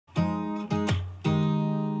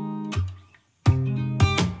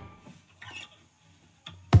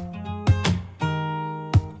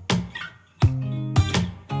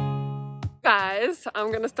Guys,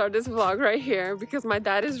 I'm gonna start this vlog right here because my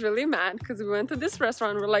dad is really mad because we went to this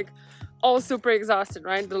restaurant. We're like all super exhausted,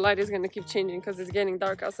 right? The light is gonna keep changing because it's getting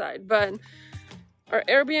dark outside. But our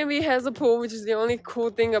Airbnb has a pool, which is the only cool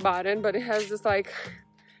thing about it, but it has this like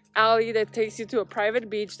alley that takes you to a private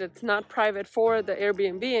beach that's not private for the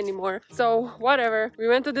Airbnb anymore. So whatever, we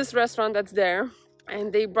went to this restaurant that's there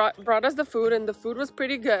and they brought us the food, and the food was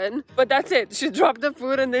pretty good, but that's it. She dropped the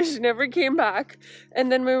food and then she never came back. And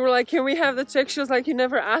then we were like, can we have the check? She was like, you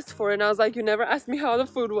never asked for it. And I was like, you never asked me how the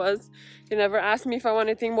food was. You never asked me if I want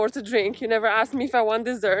anything more to drink. You never asked me if I want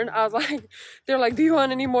dessert. I was like, they're like, do you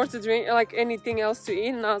want any more to drink, like anything else to eat?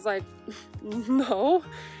 And I was like, no,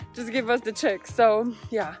 just give us the check. So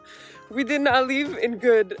yeah, we did not leave in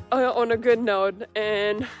on a good note,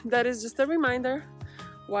 and that is just a reminder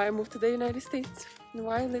why I moved to the United States and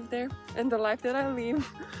why I live there and the life that I live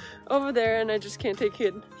over there, and I just can't take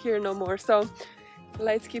it here no more. So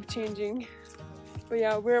lights keep changing, but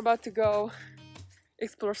yeah, we're about to go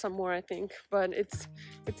explore some more, I think, but it's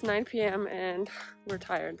 9 p.m. and we're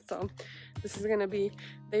tired. So this is gonna be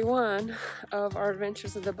day one of our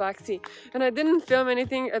adventures at the Black Sea. And I didn't film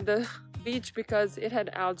anything at the beach because it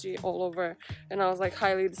had algae all over and I was like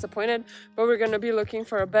highly disappointed, but we're gonna be looking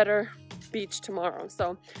for a better beach tomorrow,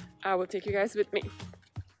 so I will take you guys with me.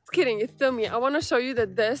 Just kidding, it's still me. I want to show you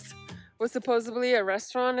that this was supposedly a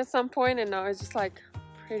restaurant at some point and now it's just like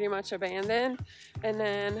pretty much abandoned. And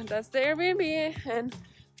then that's the Airbnb, and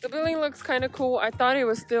the building looks kind of cool. I thought it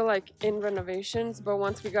was still like in renovations, but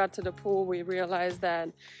once we got to the pool we realized that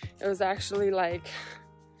it was actually like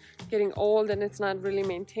getting old and it's not really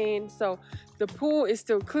maintained. So the pool is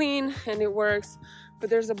still clean and it works, but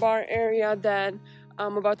there's a bar area that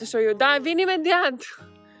I'm about to show you.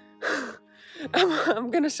 I'm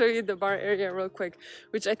gonna show you the bar area real quick,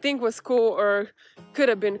 which I think was cool or could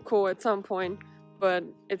have been cool at some point, but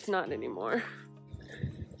it's not anymore.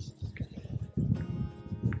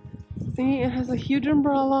 See, it has a huge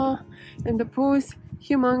umbrella and the pool is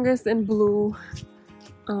humongous and blue.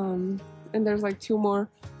 And there's like two more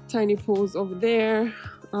tiny pools over there.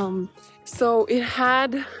 So it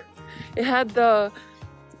had the, it had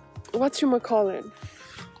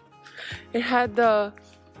the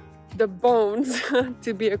bones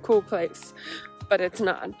to be a cool place, but it's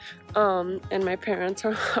not. And my parents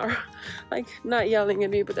are like not yelling at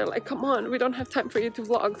me, but they're like, come on, we don't have time for you to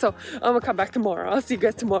vlog, so I'm gonna come back tomorrow. I'll see you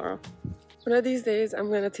guys tomorrow. One of these days I'm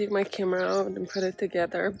gonna take my camera out and put it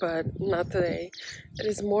together, but not today. It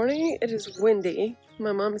is morning, it is windy.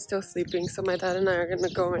 My mom is still sleeping, so my dad and I are gonna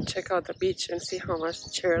go and check out the beach and see how much the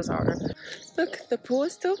chairs are. Look, the pool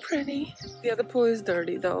is still pretty. The other pool is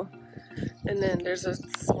dirty though. And then there's a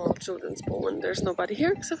small children's pool and there's nobody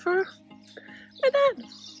here except for my dad.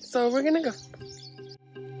 So we're gonna go.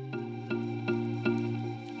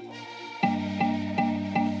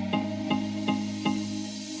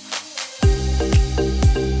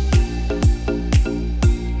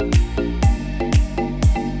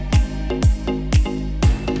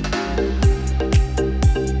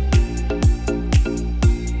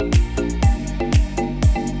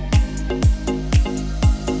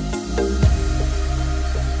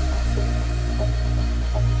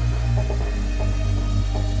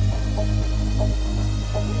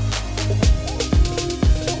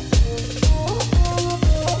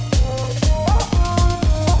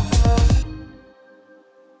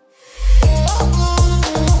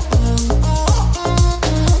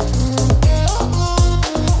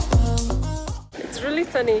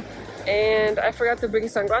 Sunny, and I forgot to bring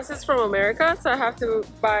sunglasses from America, so I have to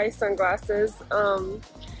buy sunglasses. And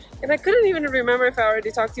I couldn't even remember if I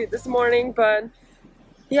already talked to you this morning, but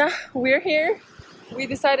yeah, we're here. We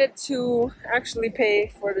decided to actually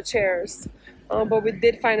pay for the chairs, but we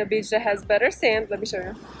did find a beach that has better sand. Let me show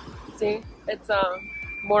you. See, it's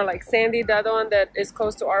more like sandy. The other one that is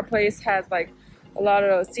close to our place has like a lot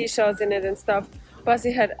of seashells in it and stuff, plus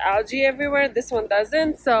it had algae everywhere. This one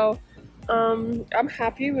doesn't, so I'm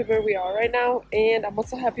happy with where we are right now, and I'm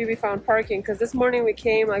also happy we found parking, because this morning we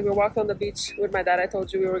came, like, we walked on the beach with my dad. I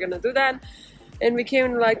told you we were gonna do that, and we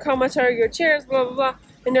came like, how much are your chairs, blah blah blah,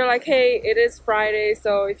 and they're like, hey, it is Friday,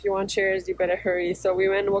 so if you want chairs you better hurry. So we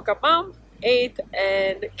went and woke up, ate,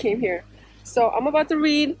 and came here. So I'm about to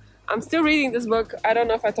read. I'm still reading this book. I don't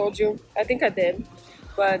know if I told you. I think I did,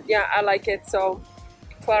 but yeah, I like it. So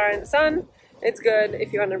Clara and the Sun, it's good.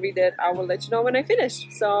 If you want to read it, I will let you know when I finish.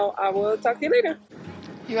 So I will talk to you later.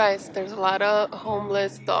 You guys, there's a lot of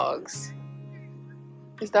homeless dogs.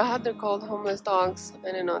 Is that how they're called, homeless dogs?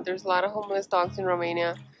 I don't know. There's a lot of homeless dogs in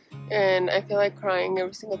Romania, and I feel like crying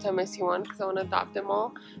every single time I see one because I want to adopt them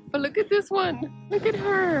all. But look at this one. Look at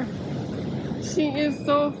her. She is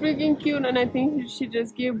so freaking cute, and I think she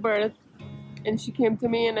just gave birth. And she came to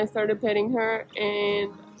me and I started petting her,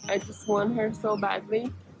 and I just want her so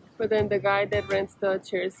badly. But then the guy that rents the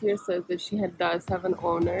chairs here says that she does have an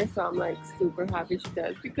owner, so I'm like super happy she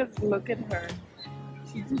does, because look at her.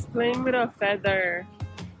 She's just playing with a feather,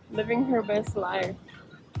 living her best life.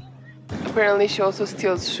 Apparently she also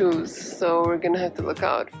steals shoes, so we're gonna have to look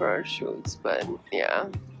out for our shoes. But yeah,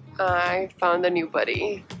 I found a new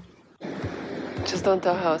buddy. Just don't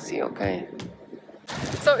tell Halsey, okay?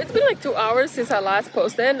 So it's been like 2 hours since I last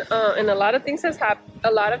posted, and a lot of things have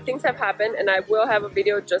happened, and I will have a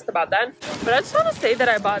video just about that. But I just want to say that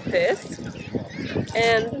I bought this,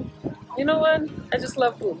 and you know what? I just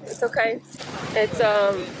love food. It's okay. It's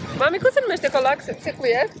Mami, cum se numește colac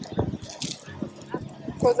secuiesc?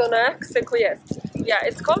 Cozonac secuiesc. Yeah,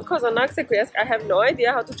 it's called cozonac secuiesc. I have no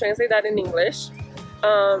idea how to translate that in English.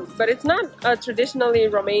 But it's not a traditionally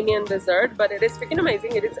Romanian dessert, but it is freaking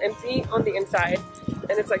amazing. It is empty on the inside,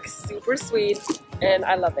 and it's like super sweet, and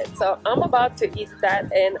I love it. So I'm about to eat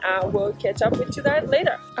that, and I will catch up with you guys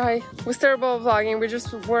later. I was terrible at vlogging. We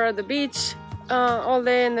just were at the beach all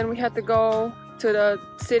day, and then we had to go to the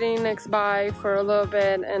city next by for a little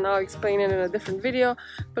bit, and I'll explain it in a different video.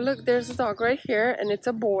 But look, there's a dog right here, and it's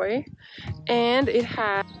a boy, and it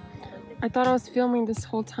had... I thought I was filming this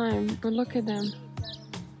whole time, but look at them.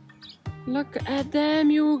 Look at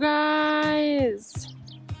them, you guys!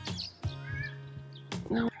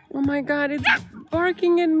 No. Oh my god, it's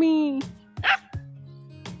barking at me!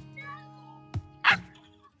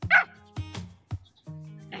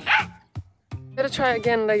 Gotta try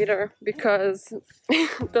again later, because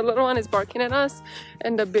the little one is barking at us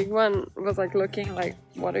and the big one was like looking like,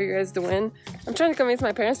 what are you guys doing? I'm trying to convince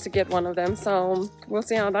my parents to get one of them, so we'll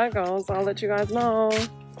see how that goes. I'll let you guys know.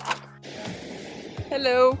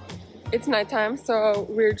 Hello! It's nighttime, so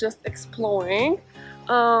we're just exploring.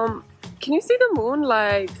 Can you see the moon?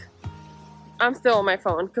 Like, I'm still on my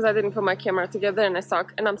phone because I didn't put my camera together and I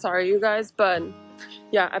suck, and I'm sorry you guys, but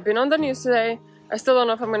yeah, I've been on the news today. I still don't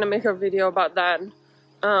know if I'm gonna make a video about that,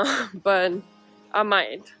 but I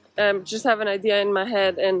might. Just have an idea in my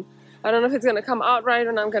head, and I don't know if it's gonna come out right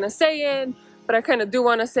when I'm gonna say it, but I kind of do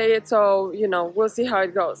want to say it, so you know, we'll see how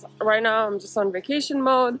it goes. Right now I'm just on vacation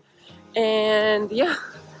mode, and yeah,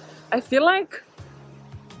 I feel like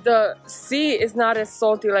the sea is not as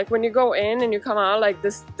salty. Like when you go in and you come out, like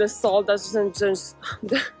the salt doesn't just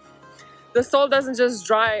the salt doesn't just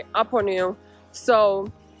dry up on you. So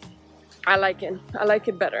I like it. I like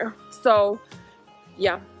it better. So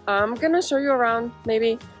yeah, I'm gonna show you around.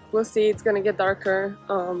 Maybe we'll see. It's gonna get darker.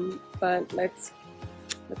 But let's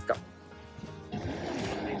go.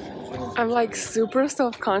 I'm like super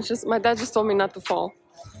self-conscious. My dad just told me not to fall,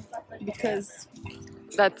 because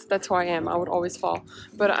that's who I am. I would always fall.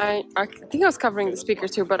 But I think I was covering the speaker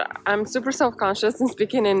too, but I'm super self-conscious in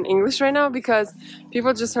speaking in English right now, because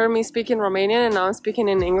people just heard me speak in Romanian and now I'm speaking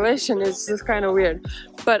in English, and it's just kind of weird.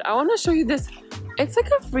 But I want to show you this. It's like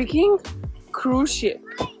a freaking cruise ship.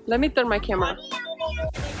 Let me turn my camera.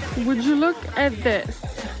 Would you look at this?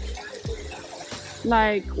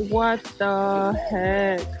 Like, what the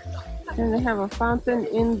heck? And they have a fountain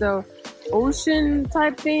in the ocean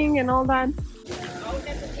type thing and all that.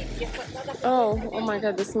 Oh my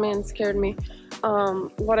god, this man scared me.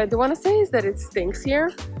 What I do want to say is that it stinks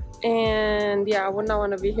here, and yeah, I would not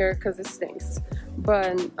want to be here because it stinks.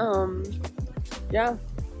 But yeah,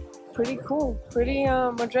 pretty cool, pretty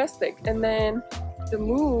majestic. And then the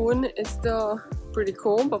moon is still pretty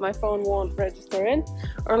cool, but my phone won't register it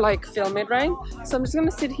or like film it right. So I'm just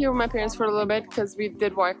gonna sit here with my parents for a little bit, because we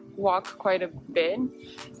did walk quite a bit,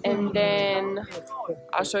 and then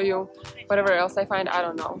I'll show you whatever else I find. I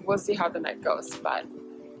don't know, we'll see how the night goes. But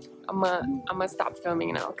I'm gonna stop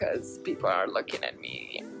filming now because people are looking at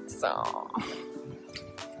me. So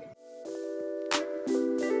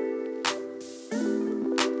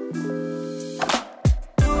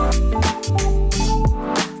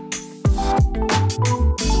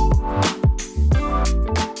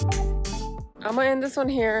I'm gonna end this one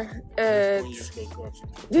here. It's,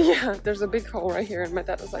 yeah, there's a big hole right here, and my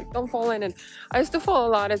dad was like, don't fall in. And I used to fall a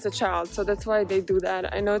lot as a child, so that's why they do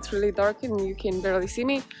that. I know it's really dark and you can barely see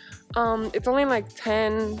me. It's only like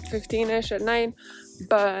 10-15ish at night,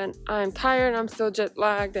 but I'm tired, I'm still jet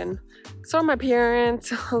lagged, and so are my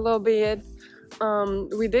parents a little bit.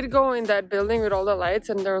 We did go in that building with all the lights,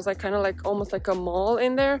 and there was like kind of like almost like a mall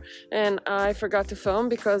in there, and I forgot to film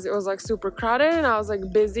because it was like super crowded and I was like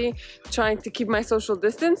busy trying to keep my social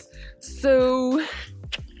distance. So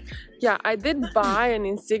yeah, I did buy an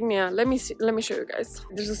insignia. Let me show you guys.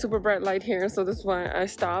 There's a super bright light here, so that's why I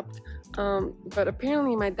stopped. But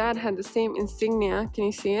apparently my dad had the same insignia, can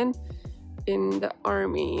you see it, in the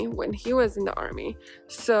army when he was in the army.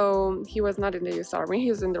 So he was not in the US Army, he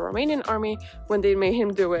was in the Romanian army when they made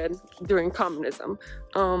him do it during communism.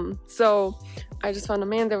 So I just found a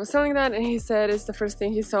man that was selling that, and he said it's the first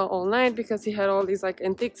thing he saw all night because he had all these like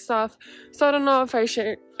antique stuff. So I don't know if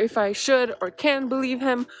I should or can believe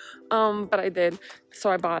him, but I did, so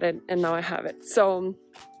I bought it and now I have it. So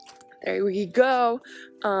there we go.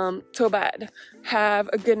 To bed. Have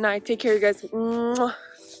a good night. Take care, you guys. Mwah.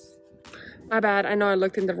 My bad, I know I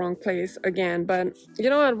looked in the wrong place again, but you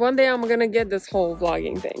know what, one day I'm gonna get this whole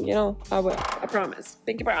vlogging thing, you know, I will, I promise,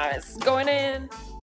 pinky promise, going in.